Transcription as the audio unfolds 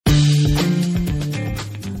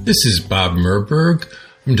This is Bob Merberg.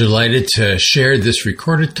 I'm delighted to share this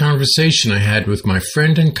recorded conversation I had with my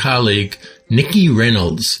friend and colleague, Nikki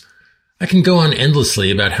Reynolds. I can go on endlessly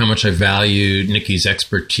about how much I value Nikki's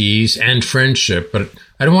expertise and friendship, but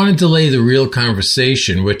I don't want to delay the real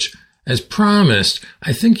conversation, which, as promised,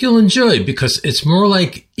 I think you'll enjoy because it's more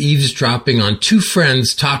like eavesdropping on two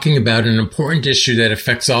friends talking about an important issue that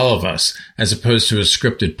affects all of us, as opposed to a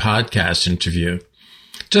scripted podcast interview.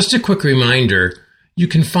 Just a quick reminder, you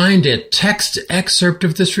can find a text excerpt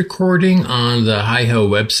of this recording on the Hi-Ho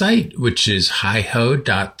website, which is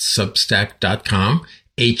hiho.substack.com,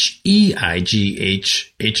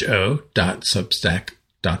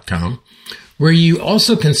 HEIGHHO.substack.com, where you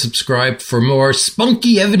also can subscribe for more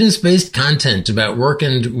spunky evidence-based content about work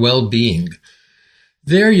and well-being.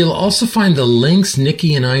 There you'll also find the links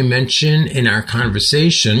Nikki and I mention in our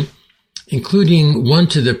conversation, including one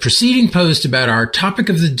to the preceding post about our topic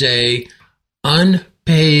of the day,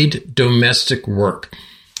 unpaid domestic work,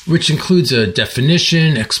 which includes a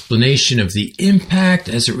definition, explanation of the impact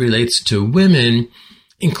as it relates to women,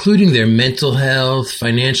 including their mental health,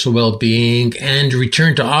 financial well-being, and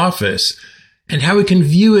return to office, and how we can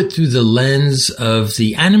view it through the lens of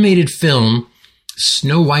the animated film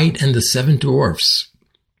Snow White and the Seven Dwarfs.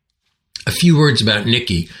 A few words about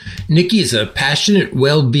Nikki. Nikki is a passionate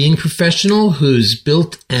well-being professional who's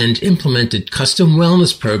built and implemented custom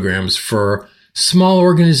wellness programs for small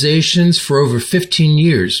organizations for over 15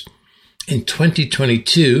 years. In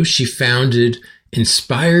 2022, she founded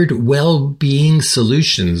Inspired Well-Being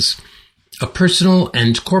Solutions, a personal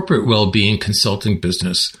and corporate well-being consulting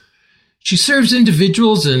business. She serves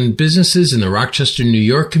individuals and businesses in the Rochester, New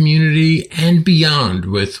York community and beyond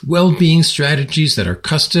with well-being strategies that are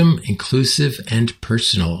custom, inclusive, and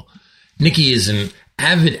personal. Nikki is an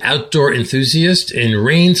avid outdoor enthusiast in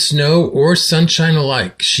rain, snow, or sunshine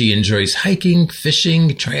alike. She enjoys hiking, fishing,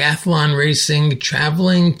 triathlon racing,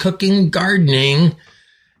 traveling, cooking, gardening,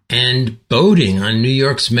 and boating on New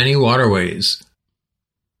York's many waterways.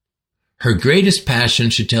 Her greatest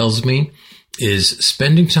passion, she tells me, is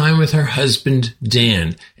spending time with her husband,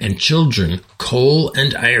 Dan, and children, Cole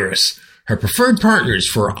and Iris, her preferred partners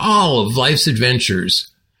for all of life's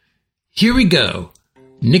adventures. Here we go,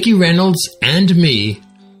 Nikki Reynolds and me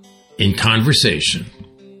in conversation.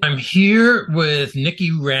 I'm here with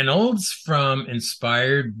Nikki Reynolds from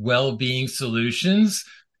Inspired Wellbeing Solutions.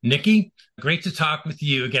 Nikki, great to talk with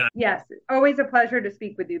you again. Yes, always a pleasure to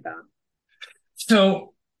speak with you, Bob. So,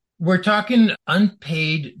 we're talking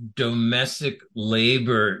unpaid domestic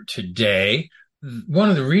labor today.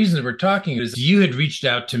 One of the reasons we're talking is you had reached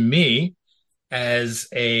out to me as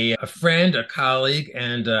a friend, a colleague,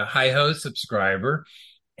 and a Hi-Ho subscriber,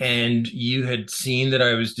 and you had seen that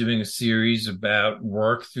I was doing a series about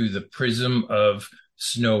work through the prism of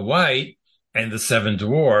Snow White and the Seven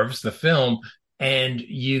Dwarfs, the film, and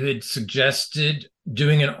you had suggested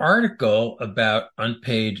doing an article about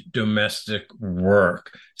unpaid domestic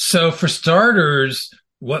work. So for starters,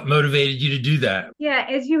 what motivated you to do that? Yeah,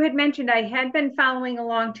 as you had mentioned, I had been following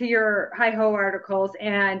along to your Hi-Ho articles,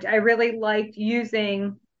 and I really liked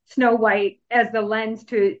using Snow White as the lens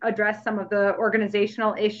to address some of the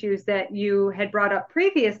organizational issues that you had brought up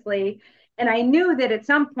previously. And I knew that at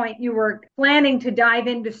some point you were planning to dive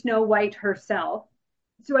into Snow White herself.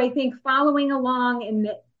 So I think following along,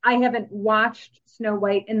 and I haven't watched Snow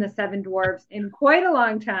White and the Seven Dwarfs in quite a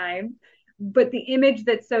long time, but the image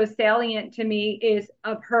that's so salient to me is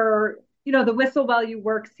of her, the whistle while you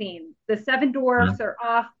work scene. The Seven Dwarfs are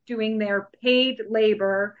off doing their paid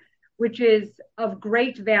labor, which is of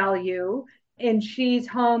great value, and she's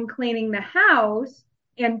home cleaning the house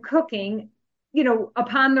and cooking.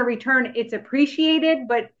 Upon the return, it's appreciated,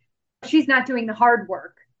 but she's not doing the hard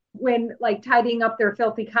work. When tidying up their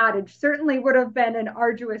filthy cottage certainly would have been an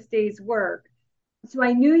arduous day's work. So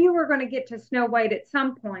I knew you were going to get to Snow White at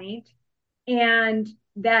some point, and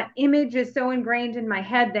that image is so ingrained in my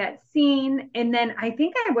head, that scene. And then I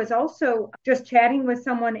think I was also just chatting with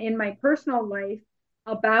someone in my personal life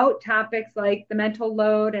about topics like the mental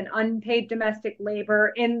load and unpaid domestic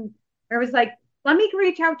labor. And I was like, let me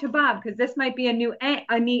reach out to Bob because this might be a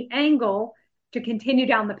neat angle to continue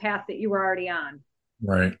down the path that you were already on.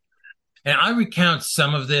 Right. And I recount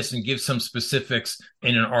some of this and give some specifics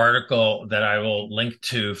in an article that I will link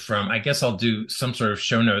to from, I guess I'll do some sort of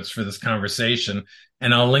show notes for this conversation.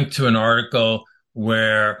 And I'll link to an article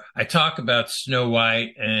where I talk about Snow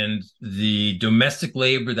White and the domestic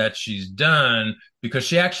labor that she's done, because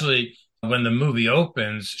she actually, when the movie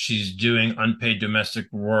opens, she's doing unpaid domestic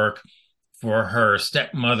work for her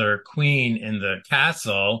stepmother, Queen, in the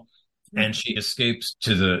castle, and she escapes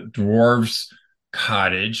to the dwarves'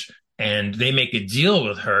 cottage. And they make a deal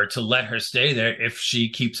with her to let her stay there if she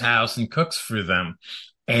keeps house and cooks for them.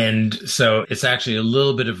 And so it's actually a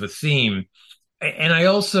little bit of a theme. And I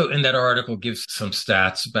also, in that article, give some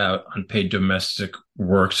stats about unpaid domestic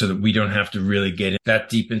work so that we don't have to really get that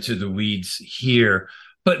deep into the weeds here.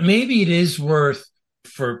 But maybe it is worth,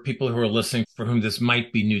 for people who are listening, for whom this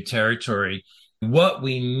might be new territory, what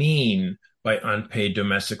we mean by unpaid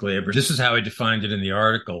domestic labor. This is how I defined it in the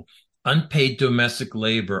article. Unpaid domestic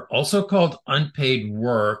labor, also called unpaid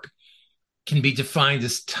work, can be defined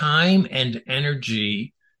as time and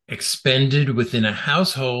energy expended within a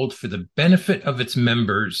household for the benefit of its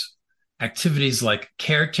members. Activities like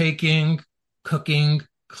caretaking, cooking,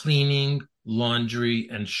 cleaning, laundry,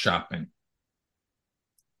 and shopping.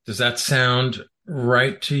 Does that sound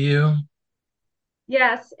right to you?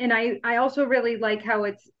 Yes. And I also really like how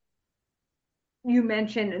you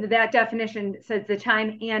mentioned that definition says the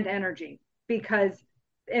time and energy, because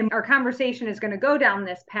and our conversation is going to go down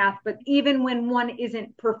this path, but even when one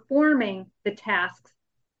isn't performing the tasks,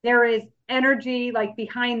 there is energy like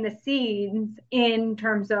behind the scenes in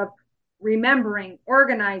terms of remembering,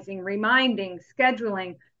 organizing, reminding,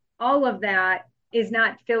 scheduling. All of that is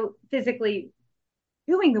not physically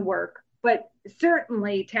doing the work, but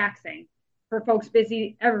certainly taxing for folks'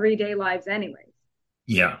 busy everyday lives anyways.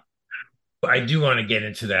 Yeah. I do want to get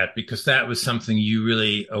into that because that was something you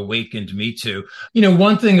really awakened me to.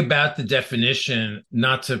 One thing about the definition,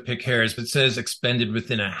 not to pick hairs, but it says expended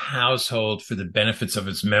within a household for the benefits of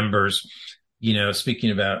its members. Speaking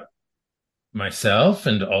about myself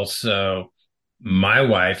and also my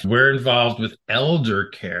wife, we're involved with elder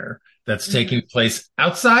care that's taking place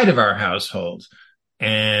outside of our household.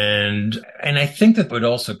 And I think that would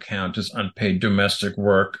also count as unpaid domestic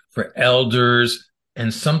work for elders.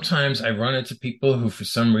 And sometimes I run into people who, for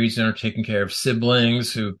some reason, are taking care of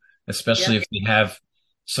siblings who, especially if they have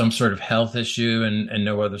some sort of health issue and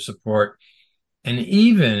no other support, and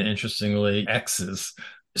even, interestingly, exes.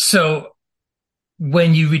 So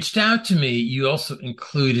when you reached out to me, you also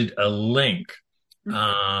included a link.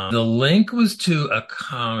 The link was to a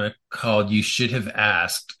comic called You Should Have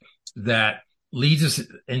Asked that leads us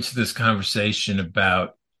into this conversation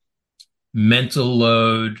about mental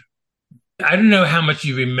load. I don't know how much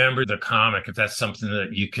you remember the comic, if that's something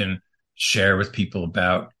that you can share with people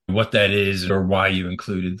about what that is or why you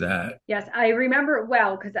included that. Yes, I remember it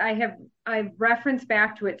well because I've referenced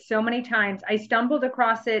back to it so many times. I stumbled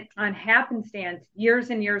across it on happenstance years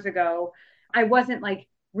and years ago. I wasn't like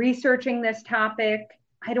researching this topic.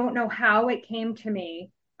 I don't know how it came to me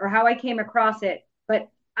or how I came across it, but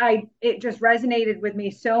it just resonated with me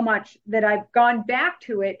so much that I've gone back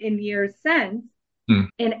to it in years since.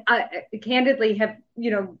 And I candidly have,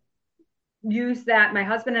 used that. My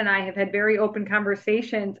husband and I have had very open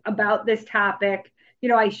conversations about this topic.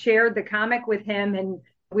 I shared the comic with him and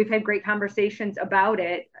we've had great conversations about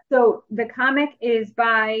it. So the comic is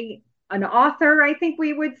by an author, I think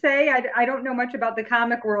we would say. I don't know much about the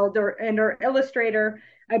comic world, and our illustrator,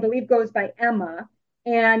 I believe, goes by Emma.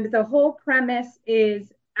 And the whole premise is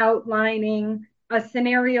outlining a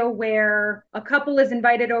scenario where a couple is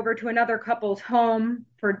invited over to another couple's home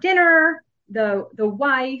for dinner. The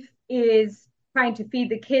wife is trying to feed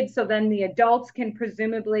the kids so then the adults can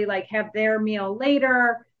presumably like have their meal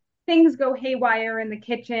later. Things go haywire in the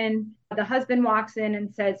kitchen. The husband walks in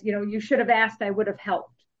and says, you should have asked, I would have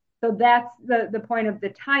helped. So that's the point of the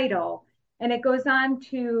title. And it goes on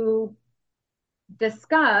to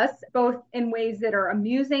discuss both in ways that are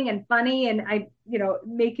amusing and funny and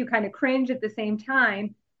make you kind of cringe at the same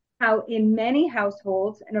time, how in many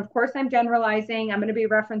households, and of course I'm generalizing, I'm going to be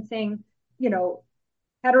referencing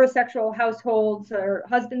heterosexual households or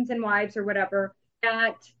husbands and wives or whatever,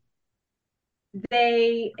 that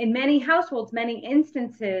they, in many households, many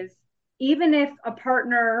instances, even if a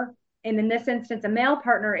partner, and in this instance a male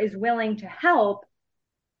partner, is willing to help,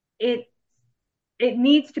 it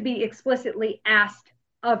needs to be explicitly asked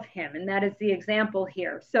of him. And that is the example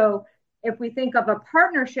here. So if we think of a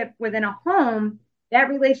partnership within a home, that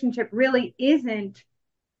relationship really isn't,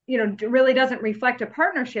 really doesn't reflect a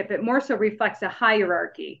partnership. It more so reflects a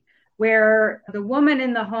hierarchy where the woman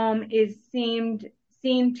in the home is seen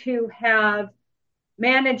to have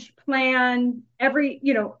managed, planned every,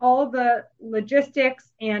 all the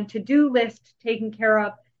logistics and to-do list taken care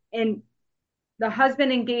of. And the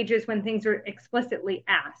husband engages when things are explicitly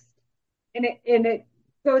asked. And it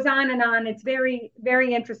goes on and on. It's very,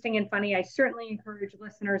 very interesting and funny. I certainly encourage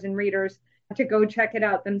listeners and readers to go check it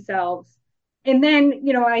out themselves. And then,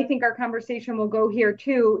 I think our conversation will go here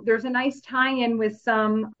too. There's a nice tie-in with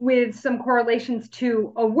some correlations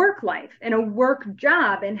to a work life and a work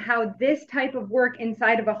job and how this type of work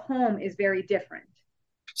inside of a home is very different.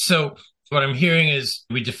 So what I'm hearing is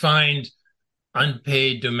we defined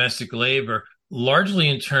unpaid domestic labor largely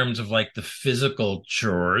in terms of like the physical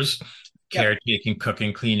chores, Yep. caretaking,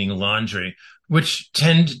 cooking, cleaning, laundry, which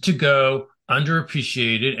tend to go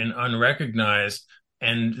underappreciated and unrecognized.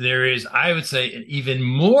 And there is, I would say, an even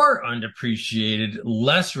more unappreciated,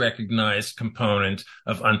 less recognized component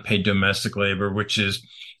of unpaid domestic labor, which is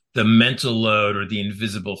the mental load or the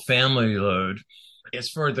invisible family load. As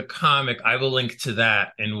for the comic, I will link to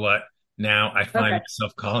that in what now I find Okay.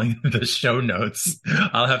 myself calling the show notes.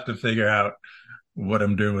 I'll have to figure out what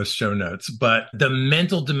I'm doing with show notes. But the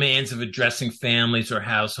mental demands of addressing families or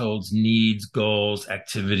households' needs, goals,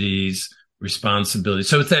 activities, responsibilities.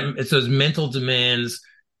 So it's those mental demands,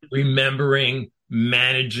 remembering,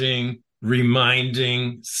 managing,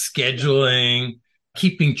 reminding, scheduling,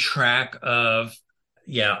 keeping track of,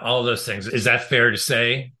 yeah, all those things. Is that fair to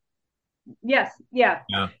say? Yes, yeah.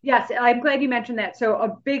 Yeah. Yes, I'm glad you mentioned that. So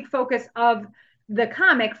a big focus of the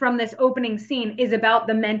comic from this opening scene is about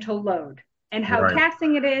the mental load and how Right.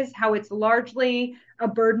 taxing it is, how it's largely a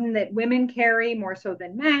burden that women carry more so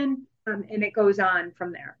than men, and it goes on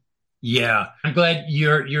from there. Yeah, I'm glad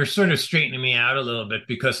you're sort of straightening me out a little bit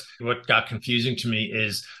because what got confusing to me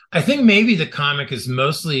is I think maybe the comic is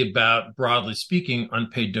mostly about, broadly speaking,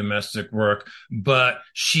 unpaid domestic work, but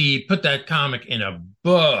she put that comic in a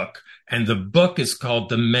book, and the book is called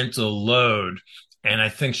The Mental Load. And I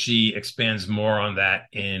think she expands more on that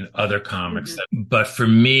in other comics. Mhm. But for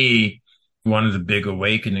me, one of the big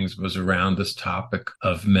awakenings was around this topic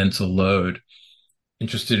of mental load.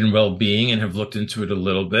 Interested in well-being and have looked into it a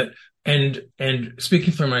little bit. And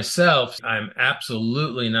speaking for myself, I'm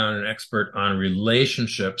absolutely not an expert on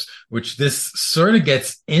relationships, which this sort of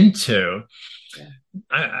gets into. Yeah.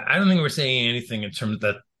 I don't think we're saying anything in terms of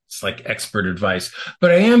that it's like expert advice,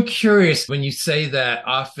 but I am curious when you say that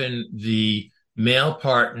often the male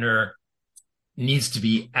partner needs to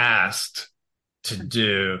be asked to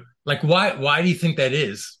do, like why do you think that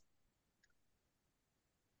is?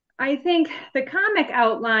 I think the comic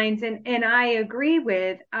outlines, and I agree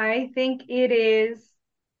with, I think it's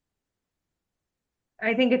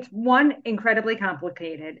one, incredibly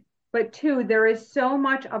complicated, but two, there is so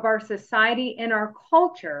much of our society and our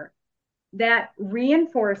culture that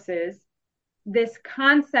reinforces this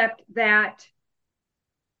concept that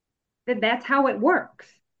that's how it works.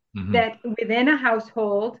 Hmm. That within a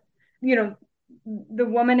household, you know, the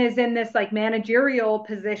woman is in this like managerial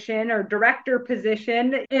position or director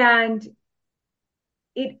position, and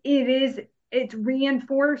it's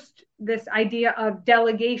reinforced this idea of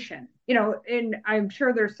delegation. And I'm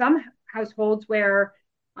sure there's some households where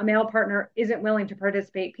a male partner isn't willing to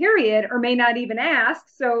participate, period, or may not even ask.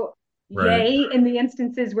 So Right. yay in the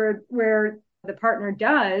instances where the partner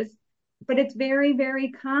does, but it's very,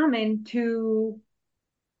 very common to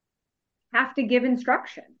have to give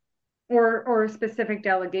instruction or specific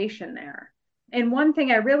delegation there. And one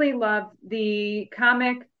thing I really love, the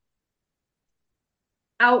comic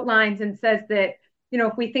outlines and says that,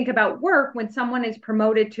 if we think about work, when someone is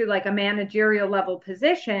promoted to like a managerial level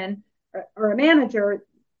position or a manager,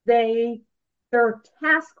 their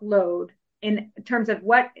task load in terms of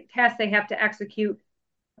what tasks they have to execute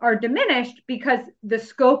are diminished because the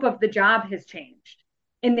scope of the job has changed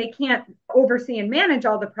and they can't oversee and manage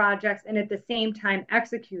all the projects and at the same time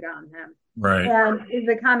execute on them. Right. And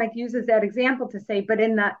the comic uses that example to say, but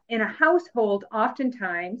in a household,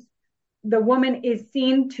 oftentimes the woman is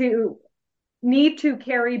seen to need to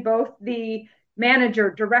carry both the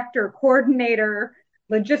manager, director, coordinator,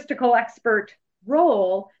 logistical expert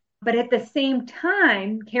role, but at the same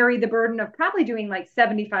time carry the burden of probably doing like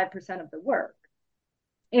 75% of the work.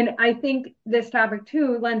 And I think this topic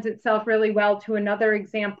too lends itself really well to another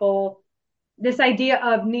example, this idea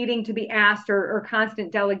of needing to be asked or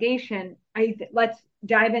constant delegation. Let's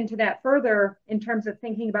dive into that further in terms of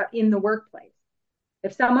thinking about in the workplace.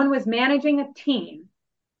 If someone was managing a team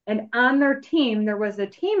and on their team there was a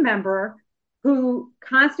team member who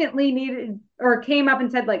constantly needed or came up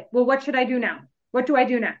and said like, well, what should I do now? What do I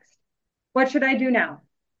do next? What should I do now?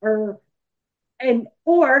 Or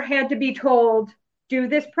had to be told, do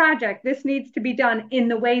this project, this needs to be done in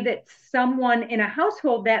the way that someone in a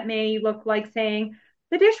household, that may look like saying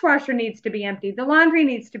the dishwasher needs to be emptied, the laundry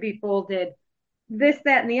needs to be folded, this,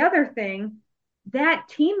 that, and the other thing. That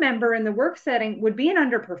team member in the work setting would be an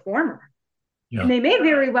underperformer, and Yeah. they may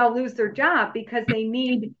very well lose their job because they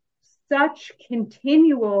need such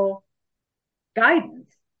continual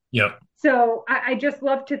guidance Yep. So I just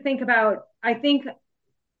love to think about, I think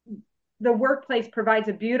the workplace provides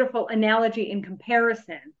a beautiful analogy in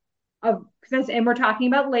comparison of, since, and we're talking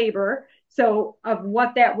about labor, so of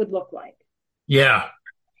what that would look like. Yeah.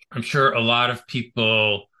 I'm sure a lot of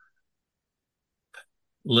people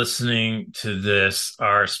listening to this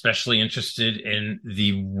are especially interested in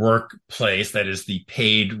the workplace, that is the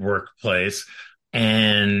paid workplace.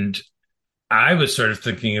 And I was sort of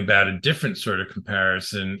thinking about a different sort of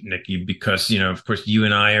comparison, Nikki, because, of course, you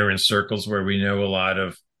and I are in circles where we know a lot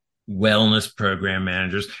of wellness program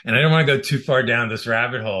managers. And I don't want to go too far down this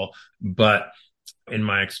rabbit hole, but in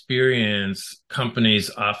my experience,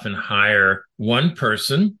 companies often hire one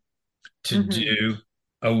person to Mm-hmm. do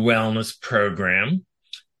a wellness program,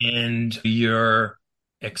 and you're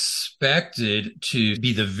expected to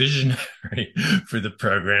be the visionary for the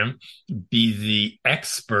program, be the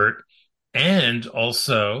expert, and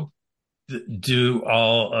also do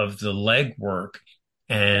all of the legwork.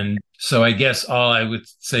 And so I guess all I would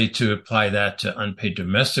say to apply that to unpaid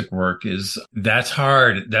domestic work is that's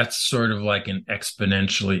hard. That's sort of like an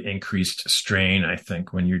exponentially increased strain, I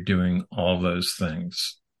think, when you're doing all those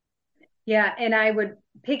things. Yeah, and I would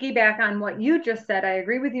piggyback on what you just said. I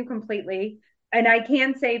agree with you completely. And I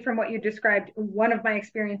can say from what you described, one of my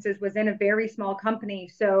experiences was in a very small company.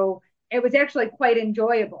 So it was actually quite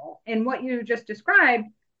enjoyable. And what you just described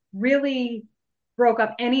really broke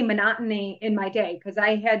up any monotony in my day because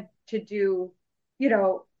I had to do, you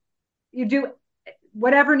know, you do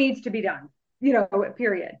whatever needs to be done,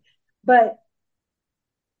 period. But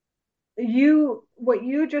what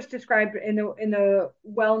you just described in the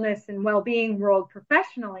wellness and well-being world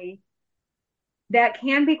professionally, that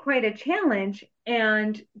can be quite a challenge.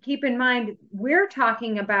 And keep in mind, we're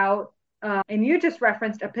talking about, and you just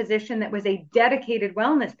referenced a position that was a dedicated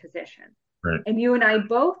wellness position. Right. And you and I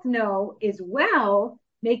both know as well,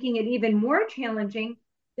 making it even more challenging,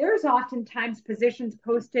 there's oftentimes positions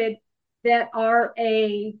posted that are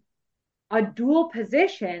a dual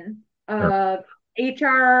position Sure. of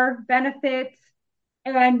HR benefits.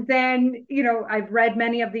 And then, I've read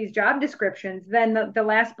many of these job descriptions. Then the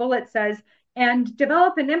last bullet says, and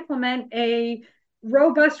develop and implement a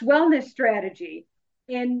robust wellness strategy.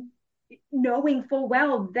 And knowing full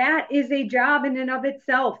well that is a job in and of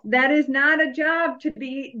itself. That is not a job to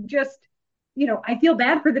be just, I feel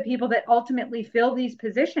bad for the people that ultimately fill these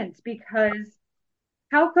positions because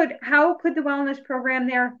how could the wellness program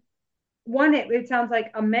there, one, it sounds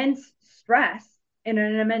like immense stress and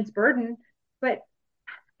an immense burden, but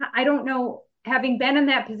I don't know, having been in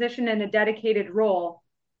that position in a dedicated role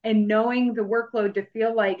and knowing the workload to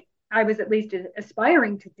feel like I was at least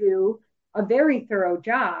aspiring to do a very thorough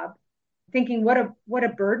job, thinking what a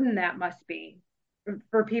burden that must be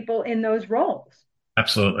for people in those roles.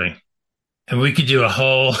 Absolutely. And we could do a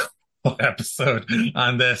whole episode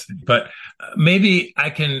on this, but maybe I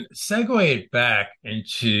can segue it back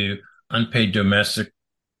into unpaid domestic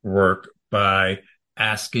work by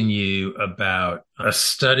asking you about a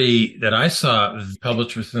study that I saw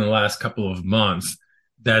published within the last couple of months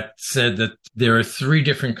that said that there are three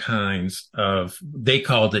different kinds of, they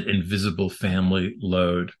called it invisible family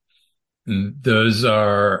load. And those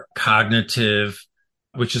are cognitive,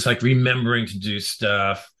 which is like remembering to do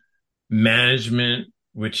stuff, management,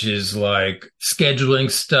 which is like scheduling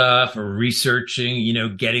stuff or researching,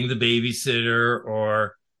 getting the babysitter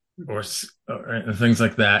or, or things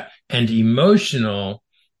like that, and emotional,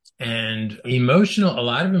 a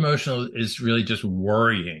lot of emotional is really just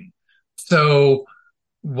worrying. So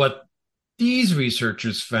what these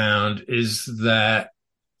researchers found is that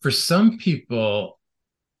for some people,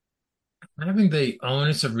 having the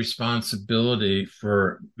onus of responsibility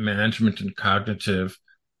for management and cognitive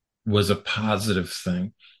was a positive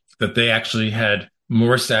thing, that they actually had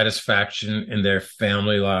more satisfaction in their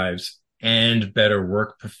family lives and better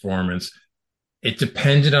work performance. It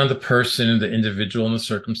depended on the person, the individual, and the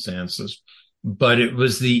circumstances, but it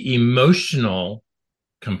was the emotional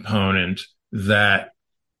component that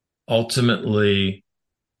ultimately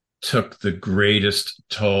took the greatest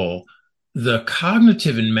toll. The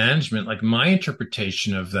cognitive and management, like my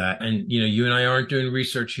interpretation of that, and you and I aren't doing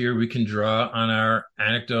research here, we can draw on our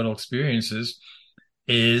anecdotal experiences,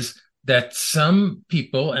 is that some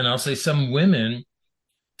people, and I'll say some women,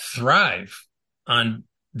 thrive on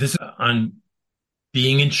on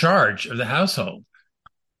being in charge of the household.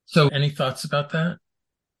 So any thoughts about that?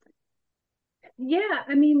 Yeah,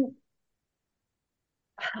 I mean,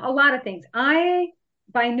 a lot of things. I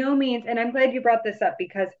by no means, and I'm glad you brought this up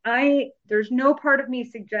because there's no part of me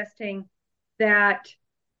suggesting that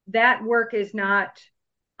that work is not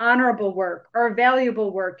honorable work or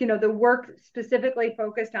valuable work, the work specifically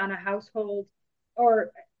focused on a household,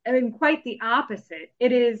 or I mean, quite the opposite.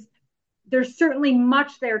 There's certainly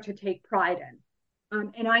much there to take pride in.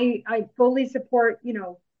 And I fully support,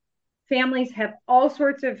 families have all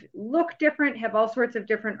sorts of look different, have all sorts of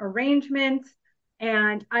different arrangements.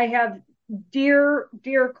 And I have dear,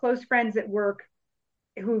 dear close friends at work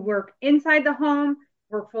who work inside the home,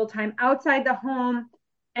 work full time outside the home.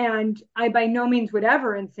 And I by no means would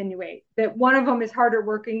ever insinuate that one of them is harder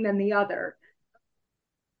working than the other.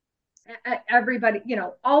 Everybody,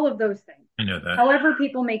 all of those things. I know that. However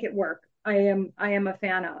people make it work, I am a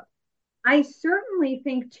fan of. I certainly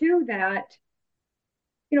think too that,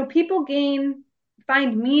 people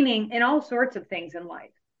find meaning in all sorts of things in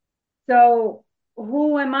life. So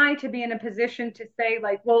who am I to be in a position to say,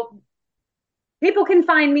 like, well, people can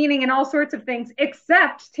find meaning in all sorts of things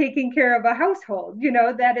except taking care of a household?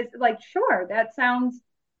 That is like, sure, that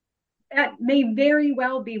may very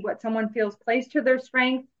well be what someone feels plays to their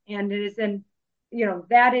strength, and it is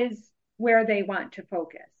that is where they want to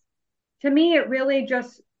focus. To me, it really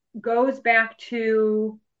just goes back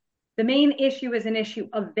to the main issue is an issue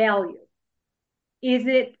of value. Is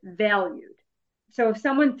it valued? So if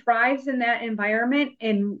someone thrives in that environment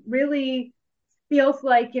and really feels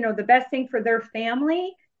like, the best thing for their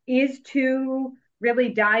family is to really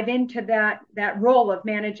dive into that role of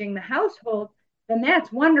managing the household, then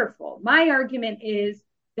that's wonderful. My argument is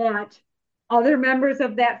that other members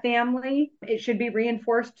of that family, it should be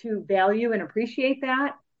reinforced to value and appreciate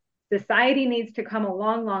that. Society needs to come a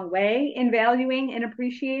long, long way in valuing and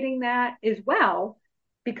appreciating that as well,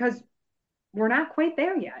 because we're not quite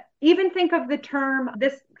there yet. Even think of the term,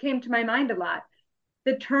 this came to my mind a lot,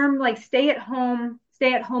 the term like stay at home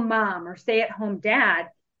mom or stay at home dad.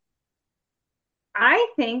 I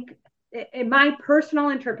think, in my personal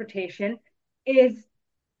interpretation, is,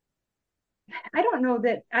 I don't know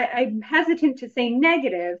that I'm hesitant to say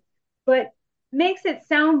negative, but makes it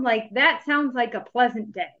sound like that sounds like a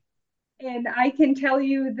pleasant day. And I can tell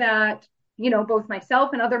you that, both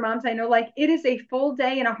myself and other moms I know, like, it is a full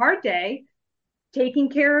day and a hard day taking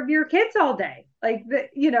care of your kids all day.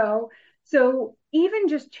 So even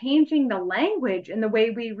just changing the language and the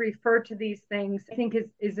way we refer to these things, I think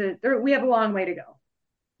we have a long way to go.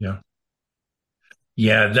 Yeah.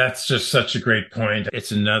 Yeah, that's just such a great point.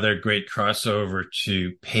 It's another great crossover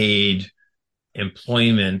to paid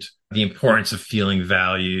employment, the importance of feeling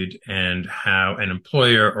valued, and how an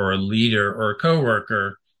employer or a leader or a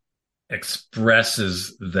coworker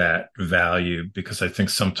expresses that value, because I think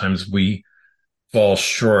sometimes we fall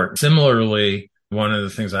short. Similarly, one of the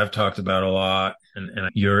things I've talked about a lot, and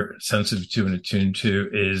you're sensitive to and attuned to,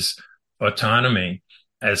 is autonomy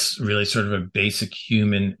as really sort of a basic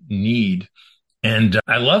human need. And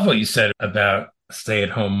I love what you said about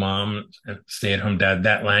stay-at-home mom and stay-at-home dad,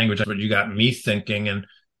 that language. But you got me thinking, and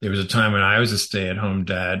there was a time when I was a stay-at-home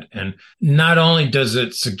dad. And not only does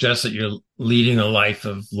it suggest that you're leading a life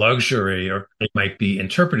of luxury, or it might be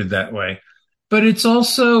interpreted that way, but it's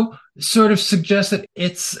also sort of suggests that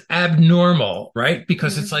it's abnormal, right?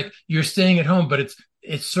 Because it's like you're staying at home, but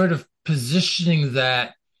it's sort of positioning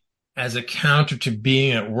that as a counter to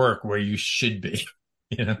being at work where you should be,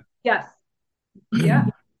 Yes. Yeah.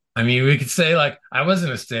 I mean, we could say, like, I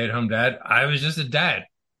wasn't a stay-at-home dad. I was just a dad,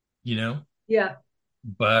 you know? Yeah.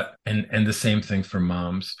 But, and the same thing for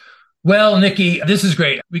moms. Well, Nikki, this is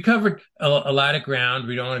great. We covered a lot of ground.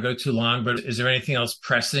 We don't want to go too long, but is there anything else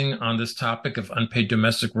pressing on this topic of unpaid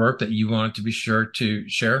domestic work that you wanted to be sure to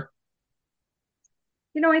share?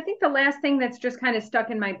 I think the last thing that's just kind of stuck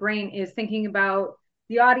in my brain is thinking about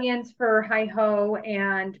the audience for Hi Ho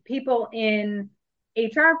and people in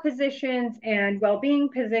HR positions and well-being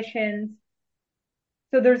positions.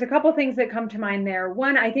 So there's a couple things that come to mind there.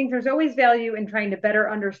 One, I think there's always value in trying to better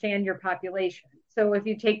understand your population. So if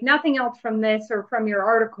you take nothing else from this or from your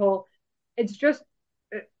article, it's just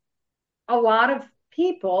a lot of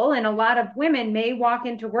people and a lot of women may walk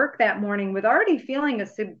into work that morning with already feeling a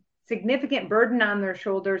significant burden on their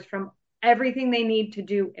shoulders from everything they need to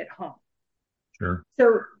do at home. Sure.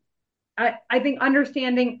 So I think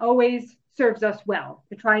understanding always serves us well,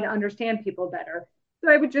 to try to understand people better. So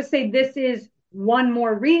I would just say this is one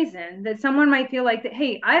more reason that someone might feel like that,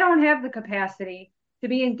 hey, I don't have the capacity to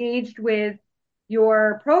be engaged with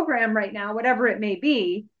your program right now, whatever it may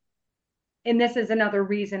be. And this is another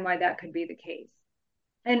reason why that could be the case.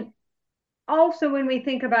 And also, when we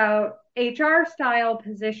think about HR style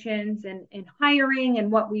positions and hiring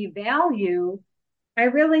and what we value, I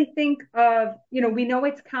really think of, we know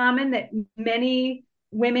it's common that many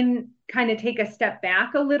women kind of take a step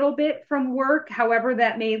back a little bit from work, however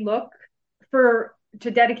that may look for to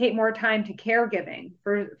dedicate more time to caregiving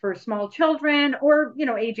for small children or,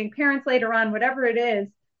 aging parents later on, whatever it is.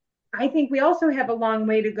 I think we also have a long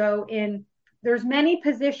way to go in there's many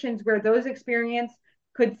positions where those experience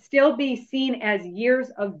could still be seen as years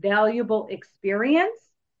of valuable experience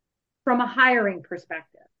from a hiring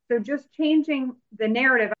perspective. So just changing the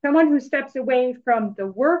narrative, someone who steps away from the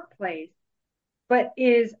workplace, but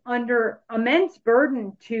is under immense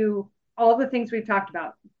burden to all the things we've talked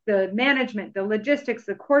about, the management, the logistics,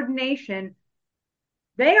 the coordination,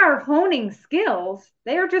 they are honing skills.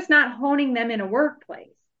 They are just not honing them in a workplace.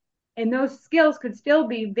 And those skills could still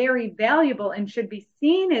be very valuable and should be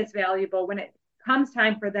seen as valuable when it comes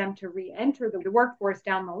time for them to re-enter the workforce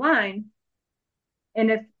down the line.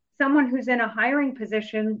 And if someone who's in a hiring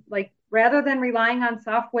position, like rather than relying on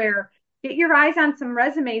software, get your eyes on some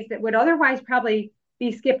resumes that would otherwise probably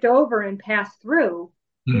be skipped over and passed through,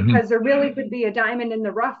 because there really could be a diamond in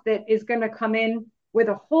the rough that is going to come in with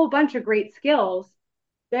a whole bunch of great skills.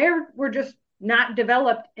 They were just not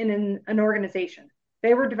developed in an organization.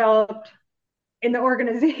 They were developed in the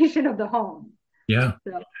organization of the home. Yeah.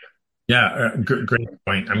 So. Yeah. Great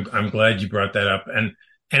point. I'm glad you brought that up. And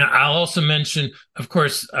I'll also mention, of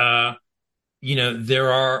course,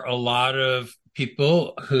 there are a lot of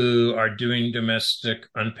people who are doing domestic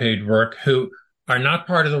unpaid work who are not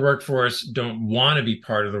part of the workforce, don't want to be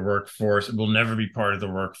part of the workforce, will never be part of the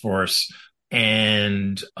workforce.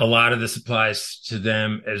 And a lot of this applies to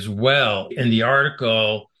them as well. In the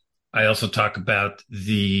article, I also talk about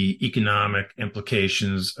the economic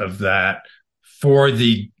implications of that for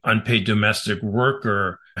the unpaid domestic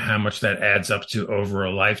worker, how much that adds up to over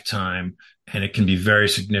a lifetime. And it can be very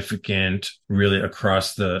significant really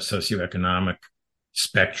across the socioeconomic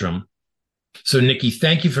spectrum. So Nikki,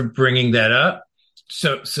 thank you for bringing that up.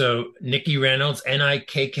 So Nikki Reynolds,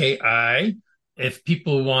 Nikki. If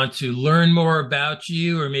people want to learn more about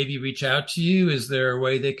you or maybe reach out to you, is there a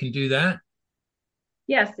way they can do that?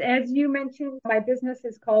 Yes, as you mentioned, my business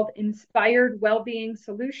is called Inspired Wellbeing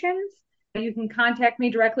Solutions. You can contact me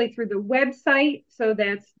directly through the website. So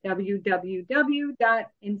that's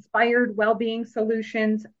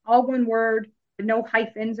www.inspiredwellbeingsolutions, all one word, no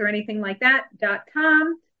hyphens or anything like that,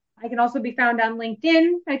 .com. I can also be found on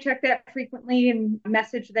LinkedIn. I check that frequently and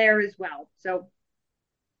message there as well. So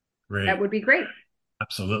great. That would be great.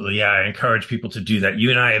 Absolutely. Yeah, I encourage people to do that.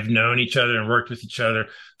 You and I have known each other and worked with each other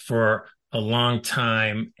for a long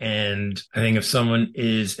time. And I think if someone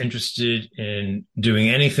is interested in doing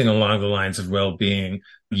anything along the lines of well-being,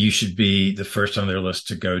 you should be the first on their list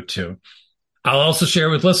to go to. I'll also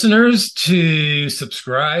share with listeners to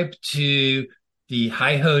subscribe to the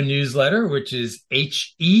Hi-Ho newsletter, which is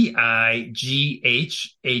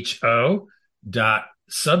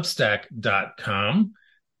HEIGHO.substack.com.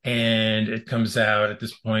 And it comes out at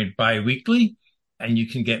this point bi-weekly. And you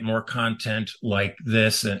can get more content like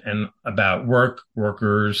this and about work,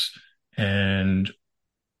 workers, and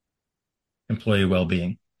employee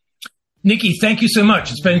well-being. Nikki, thank you so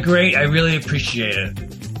much. It's been great. I really appreciate it.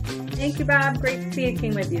 Thank you, Bob. Great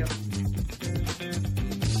speaking with you.